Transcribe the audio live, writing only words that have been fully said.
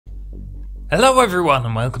Hello everyone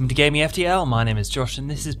and welcome to Gaming FTL. My name is Josh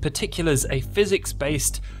and this is Particulars, a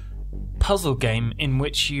physics-based puzzle game in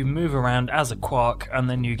which you move around as a quark and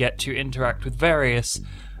then you get to interact with various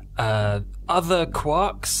other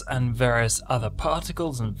quarks and various other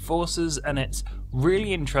particles and forces, and it's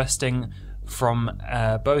really interesting from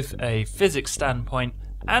both a physics standpoint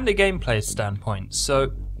and a gameplay standpoint.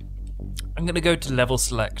 So I'm going to go to level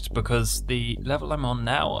select because the level I'm on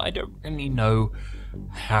now, I don't really know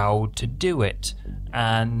how to do it,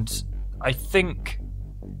 and I think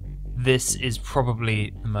this is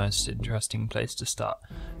probably the most interesting place to start.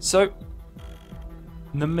 So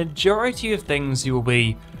the majority of things you will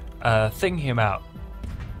be thinking about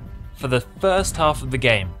for the first half of the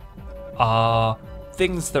game are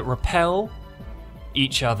things that repel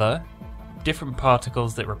each other, different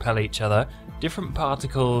particles that repel each other, different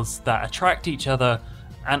particles that attract each other,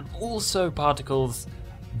 and also particles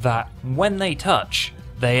that when they touch,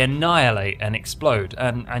 they annihilate and explode.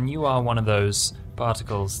 And you are one of those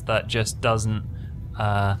particles that just doesn't...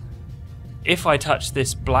 if I touch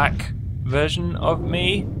this black version of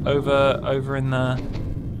me over in the...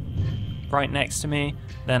 right next to me,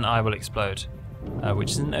 then I will explode.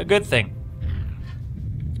 Which isn't a good thing.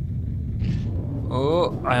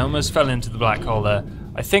 Oh, I almost fell into the black hole there.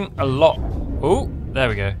 I think a lot... Oh, there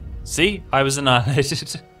we go. See? I was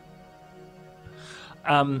annihilated.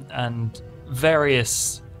 And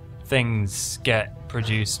various things get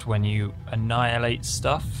produced when you annihilate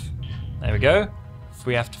stuff. There we go. If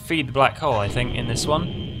we have to feed the black hole, I think, in this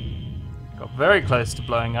one. Got very close to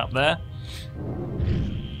blowing up there.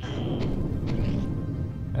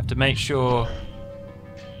 We have to make sure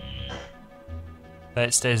that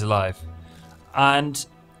it stays alive. And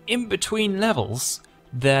in between levels,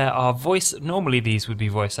 there are normally these would be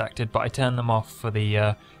voice acted, but I turned them off for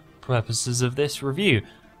the purposes of this review.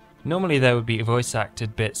 Normally there would be voice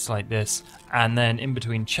acted bits like this, and then in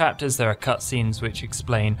between chapters there are cutscenes which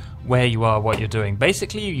explain where you are, what you're doing.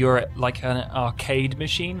 Basically you're at like an arcade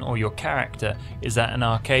machine, or your character is at an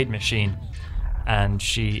arcade machine, and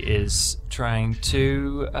she is trying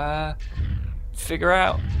to figure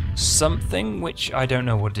out something which I don't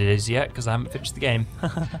know what it is yet because I haven't finished the game.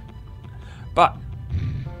 But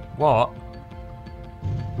what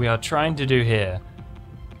we are trying to do here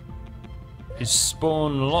is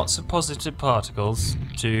spawn lots of positive particles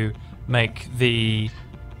to make the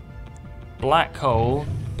black hole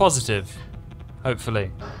positive,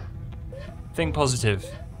 hopefully. Think positive.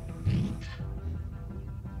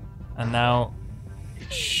 And now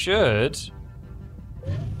it should...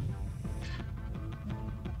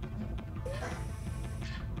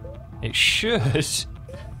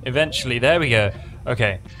 eventually, there we go.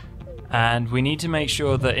 Okay, and we need to make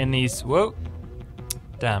sure that in these... Whoa!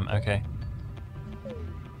 Damn, okay.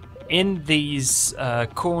 In these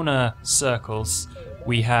corner circles,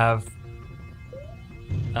 we have...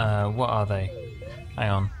 what are they? Hang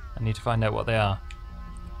on, I need to find out what they are.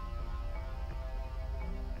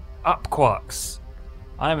 Up quarks.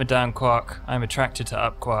 I am a down quark. I am attracted to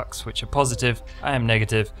up quarks, which are positive. I am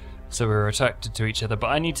negative, so we're attracted to each other. But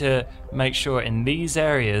I need to make sure in these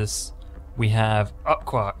areas we have up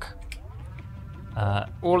quark.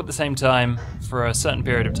 All at the same time for a certain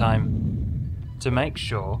period of time to make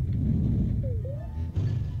sure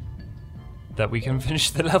that we can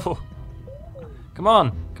finish the level. Come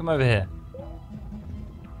on, come over here.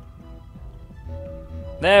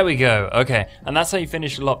 There we go, okay. And that's how you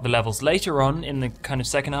finish a lot of the levels. Later on, in the kind of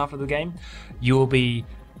second half of the game, you will be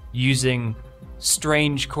using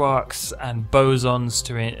strange quarks and bosons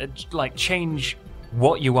to like change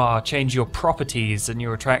what you are, change your properties and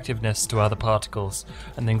your attractiveness to other particles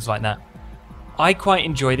and things like that. I quite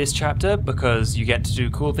enjoy this chapter because you get to do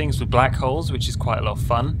cool things with black holes, which is quite a lot of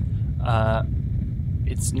fun.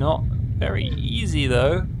 It's not very easy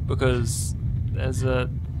though, because there's an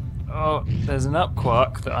up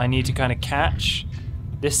quark that I need to kind of catch.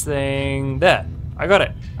 This thing there, I got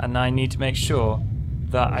it, and I need to make sure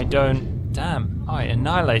that I don't. Damn, I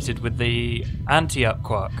annihilated with the anti-up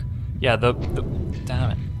quark. Yeah, the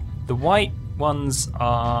damn it. The white ones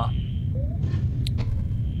are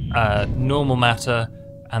normal matter,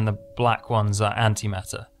 and the black ones are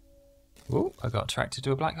antimatter. Ooh, I got attracted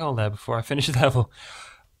to a black hole there before I finished the level.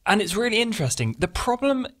 And it's really interesting. The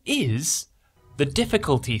problem is the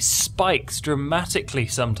difficulty spikes dramatically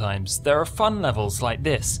sometimes. There are fun levels like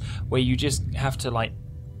this where you just have to like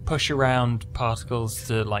push around particles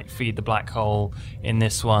to like feed the black hole in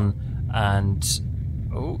this one, and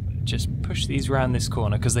just push these around this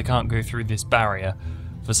corner because they can't go through this barrier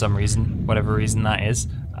for some reason, whatever reason that is.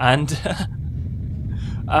 And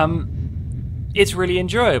it's really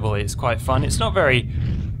enjoyable. It's quite fun. It's not very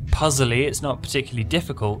puzzly, it's not particularly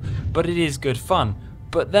difficult, but it is good fun.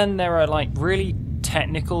 But then there are like really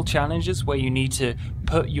technical challenges where you need to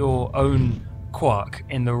put your own quark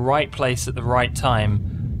in the right place at the right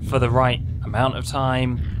time for the right amount of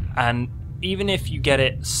time, and even if you get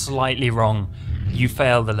it slightly wrong, you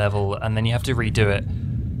fail the level and then you have to redo it.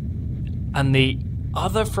 And the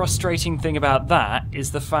other frustrating thing about that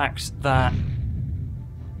is the fact that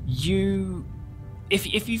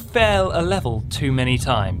if you fail a level too many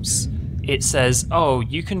times, it says, oh,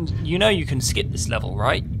 you can skip this level,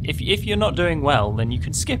 right? If you're not doing well, then you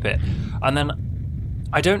can skip it. And then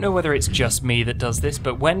I don't know whether it's just me that does this,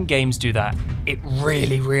 but when games do that, it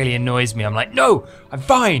really, really annoys me. I'm like, no, I'm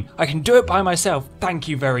fine. I can do it by myself. Thank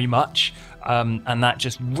you very much. And that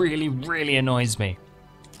just really, really annoys me.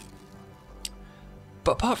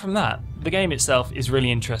 But apart from that, the game itself is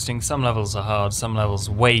really interesting. Some levels are hard, some levels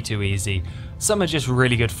way too easy. Some are just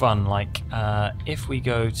really good fun, like if we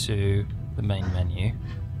go to the main menu,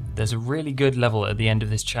 there's a really good level at the end of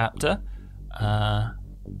this chapter.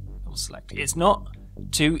 We'll select it. It's not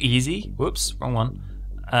too easy. Whoops, wrong one.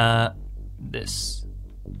 This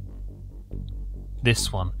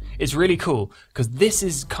one. It's really cool, because this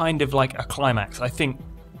is kind of like a climax. I think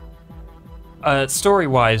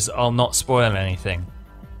story-wise, I'll not spoil anything,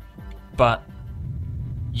 but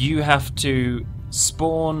you have to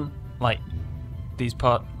spawn like these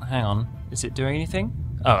hang on, is it doing anything?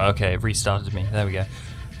 Oh, okay, it restarted me. There we go.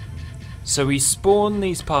 So we spawn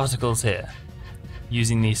these particles here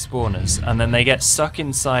using these spawners, and then they get stuck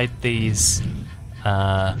inside these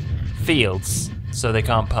fields so they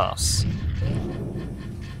can't pass.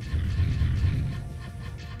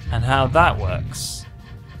 And how that works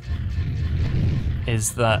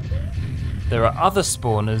is that there are other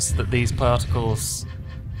spawners that these particles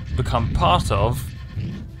become part of,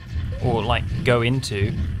 or like go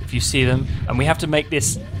into if you see them, and we have to make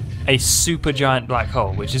this a super giant black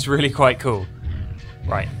hole, which is really quite cool.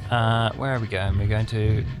 Right, where are we going? We're going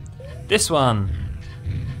to this one,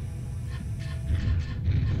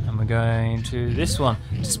 and we're going to this one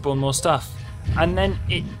to spawn more stuff. And then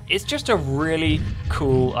it's just a really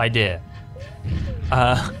cool idea,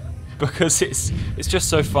 because it's just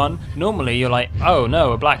so fun. Normally you're like, oh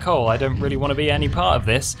no, a black hole, I don't really want to be any part of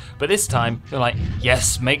this. But this time you're like,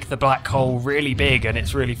 yes, make the black hole really big, and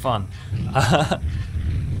it's really fun.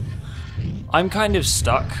 I'm kind of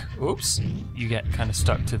stuck. Oops, you get kind of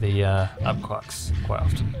stuck to the upquarks quite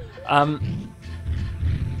often.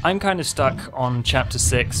 I'm kind of stuck on chapter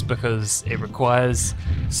 6 because it requires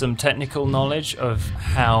some technical knowledge of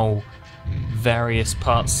how various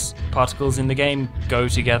particles in the game go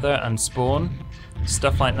together and spawn,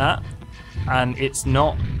 stuff like that. And it's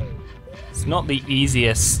not the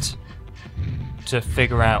easiest to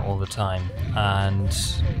figure out all the time, and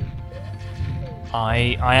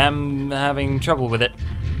I am having trouble with it.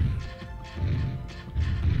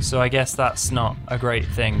 So I guess that's not a great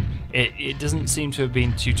thing. It doesn't seem to have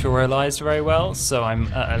been tutorialized very well, so I'm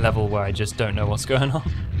at a level where I just don't know what's going on.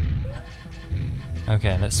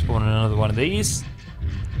 Okay, let's spawn another one of these.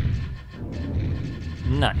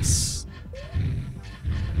 Nice.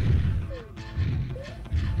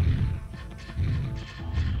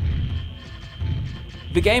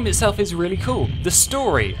 The game itself is really cool. The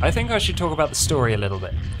story, I think I should talk about the story a little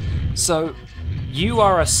bit. So, you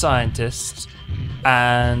are a scientist,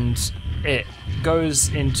 and it goes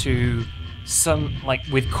into some, like,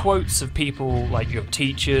 with quotes of people like your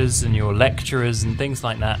teachers and your lecturers and things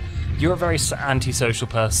like that. You're a very antisocial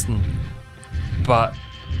person, but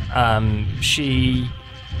she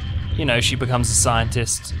becomes a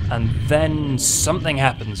scientist, and then something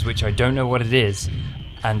happens which I don't know what it is,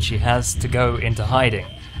 and she has to go into hiding,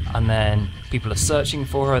 and then people are searching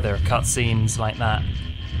for her. There are cutscenes like that,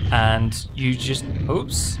 and you just,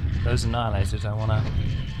 oops, those annihilated. I want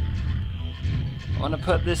to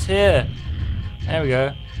put this here. There we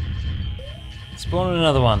go. Spawn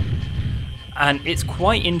another one. And it's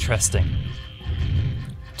quite interesting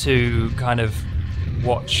to kind of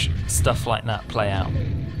watch stuff like that play out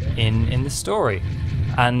in the story,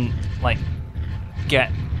 and like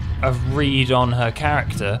get a read on her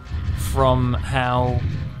character from how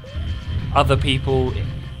other people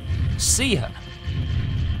see her.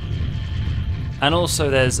 And also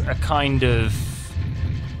there's a kind of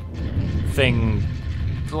thing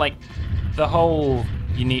like the whole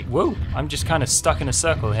whoa, I'm just kind of stuck in a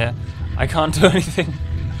circle here. I can't do anything.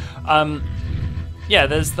 Yeah,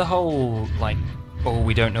 there's the whole like, oh,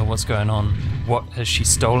 we don't know what's going on. What, has she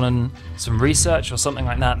stolen some research or something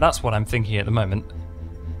like that? That's what I'm thinking at the moment.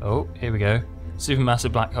 Oh, here we go.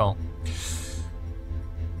 Supermassive black hole.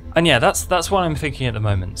 And yeah, that's what I'm thinking at the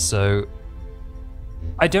moment. So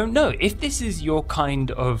I don't know, if this is your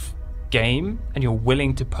kind of game and you're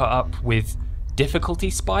willing to put up with difficulty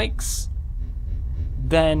spikes,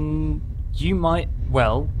 then you might,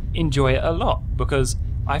 well, enjoy it a lot, because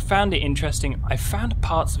I found it interesting. I found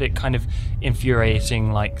parts of it kind of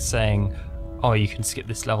infuriating, like saying, oh, you can skip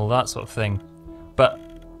this level, that sort of thing. But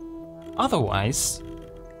otherwise,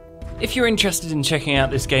 if you're interested in checking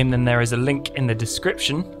out this game, then there is a link in the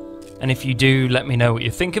description. And if you do, let me know what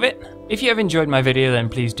you think of it. If you have enjoyed my video, then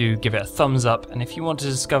please do give it a thumbs up. And if you want to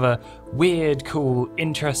discover weird, cool,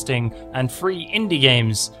 interesting, and free indie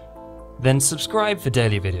games, then subscribe for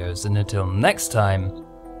daily videos. And until next time,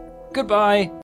 goodbye!